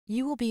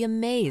You will be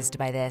amazed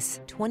by this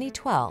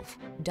 2012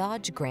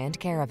 Dodge Grand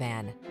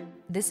Caravan.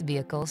 This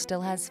vehicle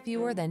still has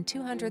fewer than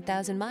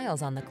 200,000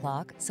 miles on the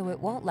clock, so it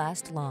won't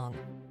last long.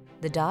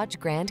 The Dodge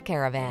Grand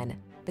Caravan,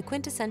 the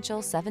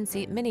quintessential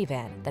 7-seat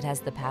minivan that has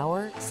the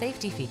power,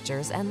 safety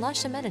features, and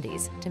lush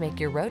amenities to make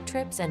your road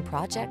trips and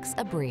projects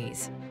a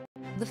breeze.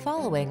 The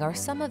following are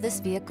some of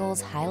this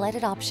vehicle's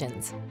highlighted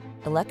options: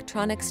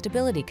 electronic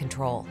stability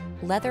control,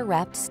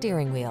 leather-wrapped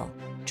steering wheel,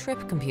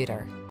 trip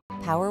computer,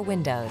 power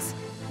windows,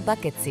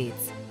 bucket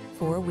seats,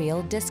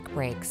 4-wheel disc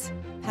brakes,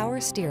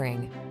 power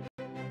steering.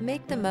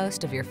 Make the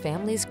most of your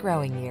family's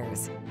growing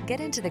years. Get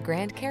into the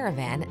Grand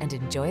Caravan and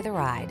enjoy the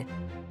ride.